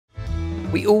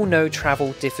We all know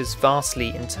travel differs vastly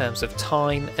in terms of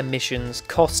time, emissions,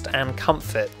 cost and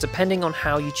comfort, depending on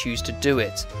how you choose to do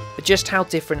it. But just how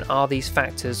different are these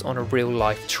factors on a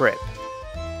real-life trip?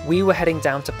 We were heading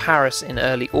down to Paris in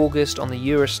early August on the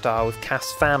Eurostar with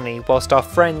Kath's family, whilst our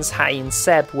friends Hattie and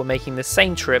Seb were making the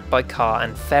same trip by car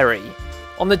and ferry.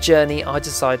 On the journey, I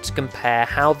decided to compare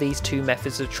how these two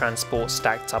methods of transport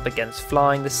stacked up against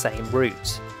flying the same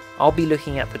route. I'll be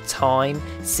looking at the time,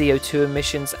 CO2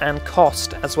 emissions and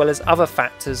cost, as well as other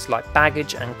factors like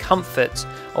baggage and comfort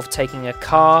of taking a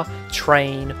car,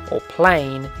 train or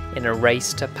plane in a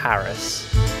race to Paris.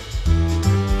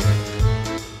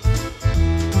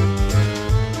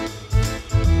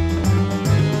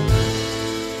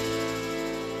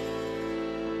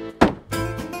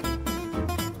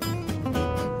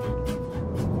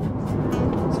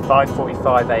 It's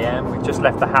 5:45 AM. We've just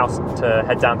left the house to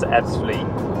head down to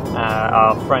Ebbsfleet.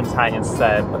 Our friends Hattie and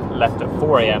Seb left at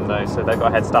 4 AM though, so they've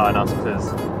got a head start on us because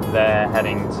they're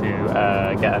heading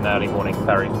to get an early morning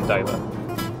ferry from Dover.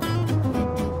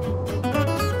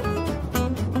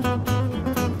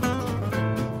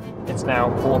 It's now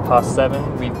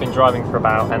 7:15. We've been driving for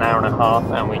about an hour and a half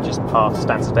and we just passed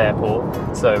Stansted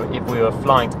Airport. So if we were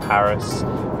flying to Paris,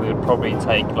 we would probably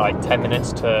take like 10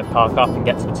 minutes to park up and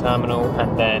get to the terminal,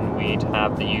 and then we'd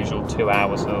have the usual 2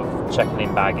 hours of checking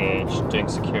in baggage, doing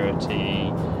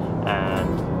security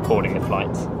and boarding the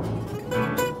flight.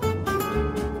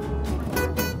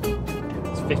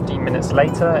 It's 15 minutes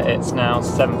later, it's now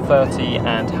 7:30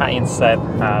 and Hattie and Seb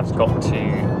have got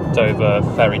to Dover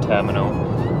ferry terminal.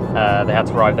 They had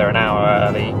to arrive there an hour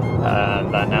early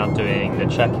and they're now doing the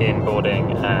check-in,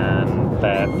 boarding, and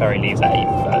their ferry leaves at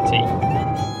 8:30.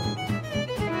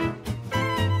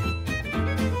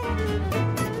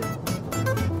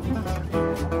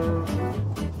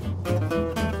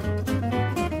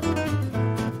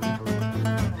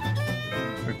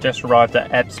 Just arrived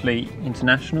at Ebbsfleet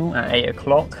International at 8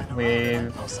 o'clock.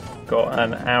 We've got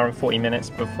an hour and 40 minutes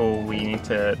before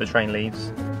the train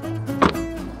leaves.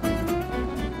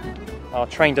 Our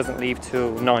train doesn't leave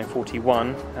till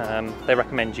 9:41. They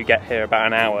recommend you get here about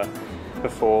an hour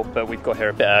before, but we've got here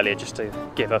a bit earlier just to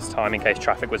give us time in case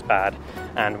traffic was bad,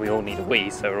 and we all need a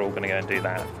wee, so we're all going to go and do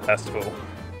that first of all.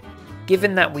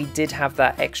 Given that we did have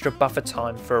that extra buffer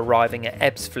time for arriving at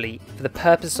Ebbsfleet, for the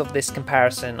purpose of this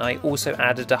comparison I also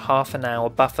added a half an hour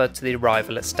buffer to the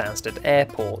arrival at Stansted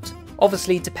Airport.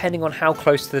 Obviously, depending on how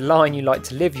close to the line you like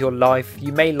to live your life,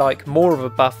 you may like more of a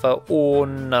buffer or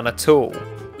none at all.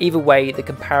 Either way, the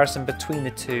comparison between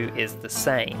the two is the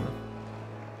same.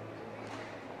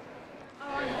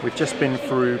 We've just been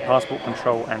through passport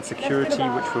control and security,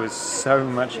 which was so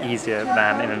much easier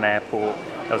than in an airport.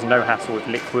 There was no hassle with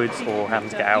liquids or having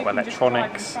to get out of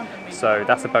electronics, so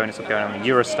that's a bonus of going on the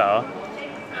Eurostar.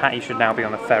 Hattie should now be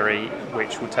on the ferry,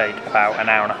 which will take about an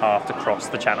hour and a half to cross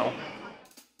the channel.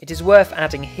 It is worth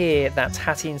adding here that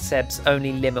Hattie and Seb's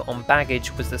only limit on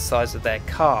baggage was the size of their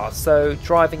car, so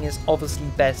driving is obviously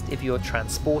best if you're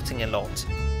transporting a lot.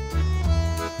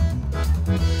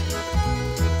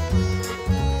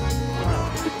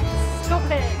 Stop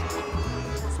it!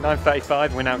 It's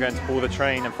 9:35, we're now going to board the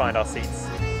train and find our seats.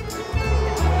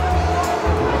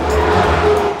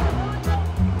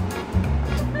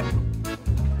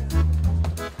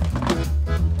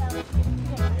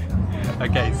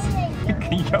 Okay, so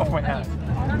can you get off my hand?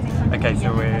 Okay,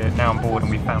 so we're now on board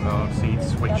and we found our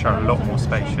seats, which are a lot more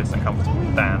spacious and comfortable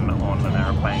than on an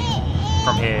aeroplane.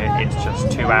 From here, it's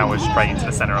just 2 hours straight into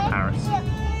the centre of Paris.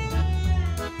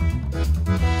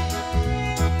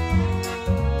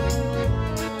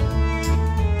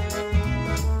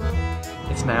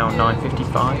 It's now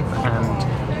 9:55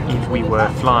 and if we were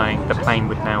flying, the plane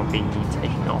would now be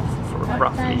taking off for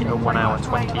roughly a 1 hour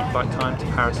 20 flight time to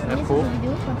Paris Airport.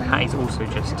 Hattie's also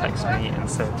just texted me and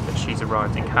said that she's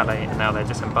arrived in Calais and now they're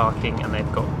disembarking and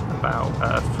they've got about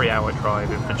a 3 hour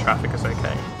drive if the traffic is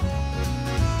okay.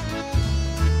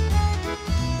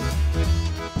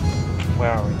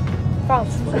 Where are we?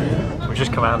 France. We've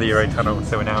just come out of the Eurotunnel,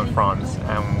 so we're now in France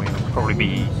and we'll probably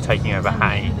be taking over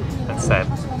Hattie and Seb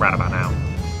round about now.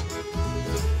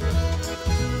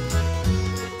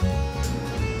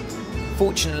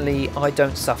 Fortunately, I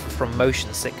don't suffer from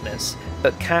motion sickness,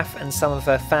 but Kath and some of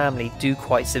her family do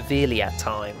quite severely at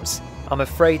times. I'm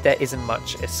afraid there isn't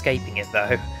much escaping it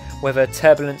though. Whether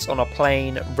turbulence on a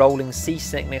plane, rolling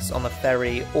seasickness on the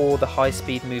ferry, or the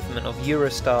high-speed movement of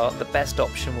Eurostar, the best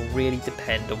option will really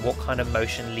depend on what kind of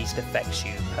motion least affects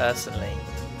you personally.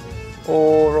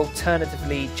 Or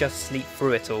alternatively, just sleep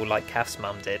through it all like Kath's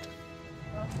mum did.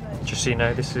 Just so you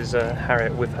know, this is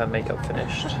Harriet with her makeup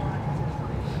finished.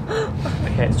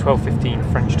 Okay, it's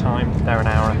 12:15 French time, they're an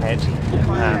hour ahead,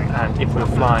 and if we were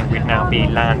flying we'd now be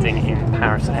landing in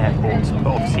Paris airport,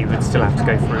 but obviously we'd still have to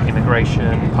go through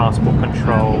immigration, passport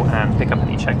control and pick up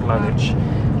any checked luggage.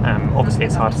 Obviously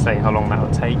it's hard to say how long that will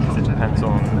take because it depends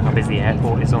on how busy the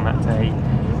airport is on that day,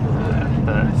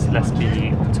 but let's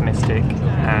be optimistic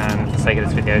and for the sake of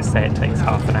this video say it takes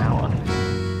half an hour.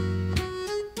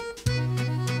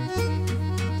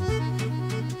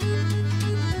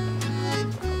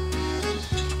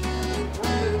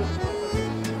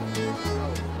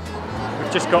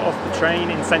 Just got off the train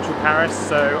in central Paris,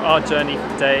 so our journey for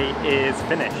the day is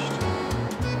finished.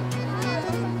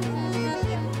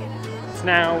 It's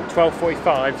now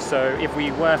 12:45, so if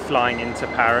we were flying into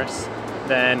Paris,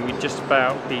 then we'd just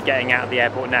about be getting out of the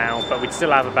airport now, but we'd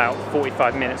still have about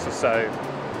 45 minutes or so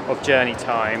of journey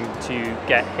time to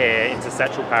get here into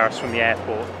central Paris from the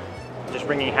airport. Just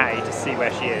ringing Hattie to see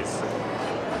where she is.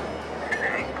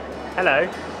 Hello,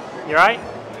 you alright?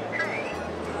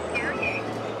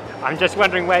 I'm just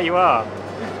wondering where you are.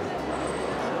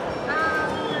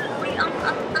 We are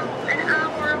an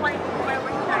hour away from where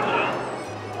we're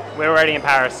staying. We're already in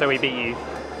Paris, so we beat you.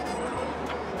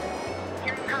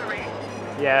 In Paris.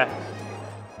 Yeah.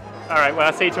 Alright, well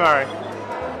I'll see you tomorrow.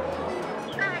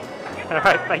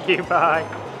 Alright, thank you, bye.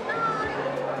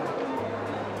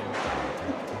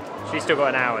 She's still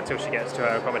got an hour until she gets to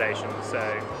her accommodation, so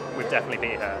we've definitely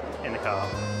beat her in the car.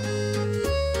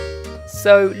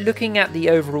 So, looking at the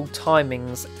overall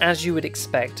timings, as you would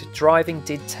expect, driving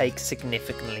did take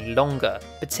significantly longer,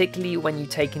 particularly when you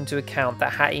take into account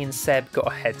that Hattie and Seb got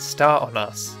a head start on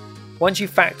us. Once you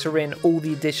factor in all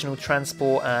the additional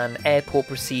transport and airport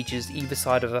procedures either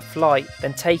side of a flight,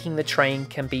 then taking the train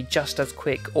can be just as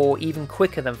quick or even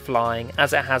quicker than flying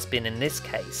as it has been in this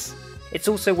case. It's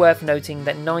also worth noting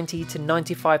that 90 to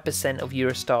 95% of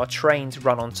Eurostar trains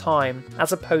run on time,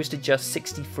 as opposed to just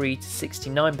 63 to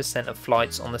 69% of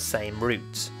flights on the same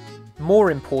route. More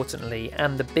importantly,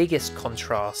 and the biggest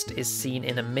contrast, is seen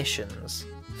in emissions.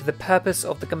 For the purpose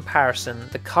of the comparison,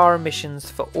 the car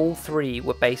emissions for all three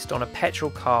were based on a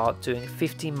petrol car doing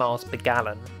 50 miles per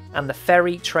gallon, and the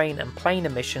ferry, train and plane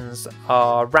emissions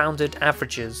are rounded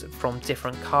averages from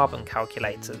different carbon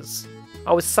calculators.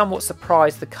 I was somewhat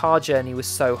surprised the car journey was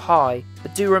so high,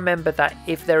 but do remember that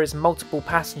if there is multiple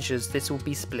passengers this will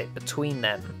be split between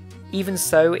them. Even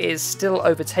so, it is still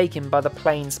overtaken by the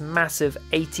plane's massive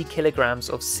 80 kilograms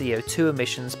of CO2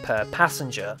 emissions per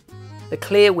passenger. The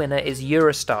clear winner is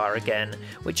Eurostar again,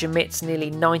 which emits nearly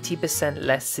 90%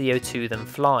 less CO2 than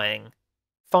flying.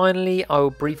 Finally, I will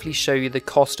briefly show you the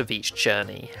cost of each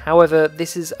journey. However,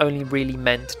 this is only really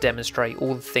meant to demonstrate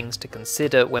all the things to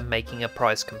consider when making a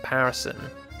price comparison.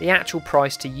 The actual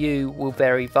price to you will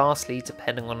vary vastly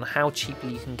depending on how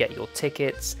cheaply you can get your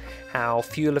tickets, how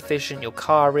fuel efficient your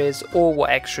car is, or what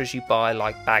extras you buy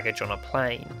like baggage on a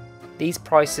plane. These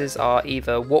prices are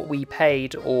either what we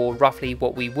paid or roughly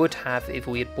what we would have if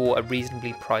we had bought a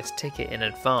reasonably priced ticket in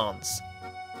advance.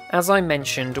 As I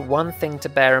mentioned, one thing to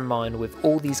bear in mind with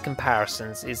all these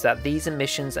comparisons is that these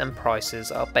emissions and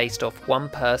prices are based off one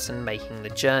person making the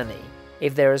journey.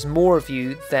 If there is more of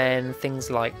you, then things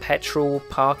like petrol,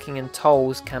 parking and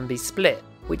tolls can be split,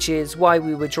 which is why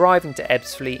we were driving to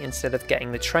Ebbsfleet instead of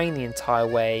getting the train the entire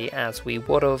way, as we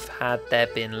would have had there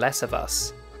been less of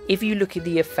us. If you look at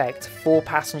the effect 4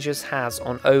 passengers has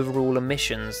on overall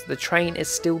emissions, the train is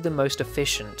still the most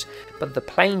efficient, but the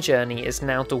plane journey is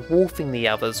now dwarfing the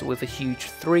others with a huge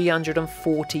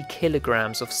 340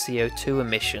 kilograms of CO2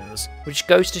 emissions, which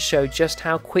goes to show just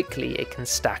how quickly it can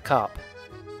stack up.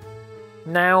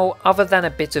 Now, other than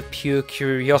a bit of pure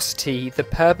curiosity, the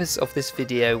purpose of this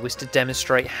video was to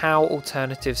demonstrate how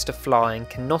alternatives to flying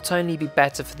can not only be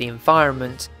better for the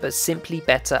environment, but simply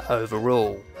better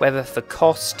overall, whether for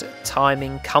cost,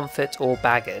 timing, comfort or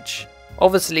baggage.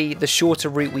 Obviously, the shorter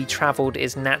route we travelled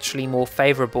is naturally more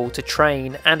favourable to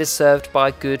train and is served by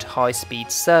a good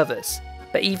high-speed service.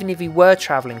 But even if we were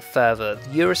travelling further,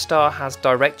 the Eurostar has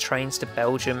direct trains to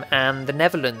Belgium and the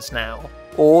Netherlands now.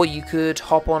 Or you could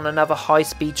hop on another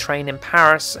high-speed train in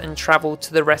Paris and travel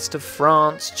to the rest of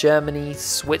France, Germany,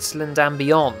 Switzerland and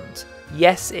beyond.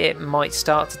 Yes, it might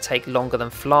start to take longer than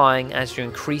flying as you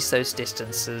increase those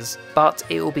distances, but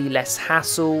it will be less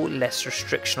hassle, less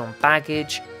restriction on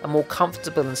baggage, a more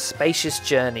comfortable and spacious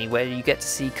journey where you get to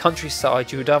see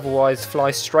countryside you would otherwise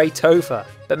fly straight over.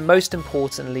 But most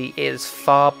importantly, it is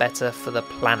far better for the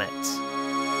planet.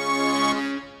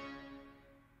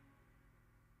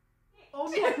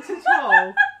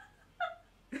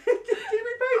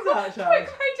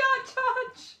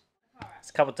 It's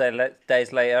a couple of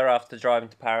days later after driving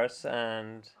to Paris,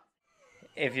 and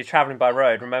if you're travelling by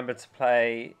road, remember to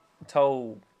play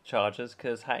toll charges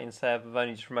because Hattie and Seb have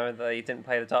only just remembered that they didn't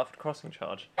pay the Dartford crossing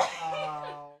charge.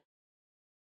 Oh.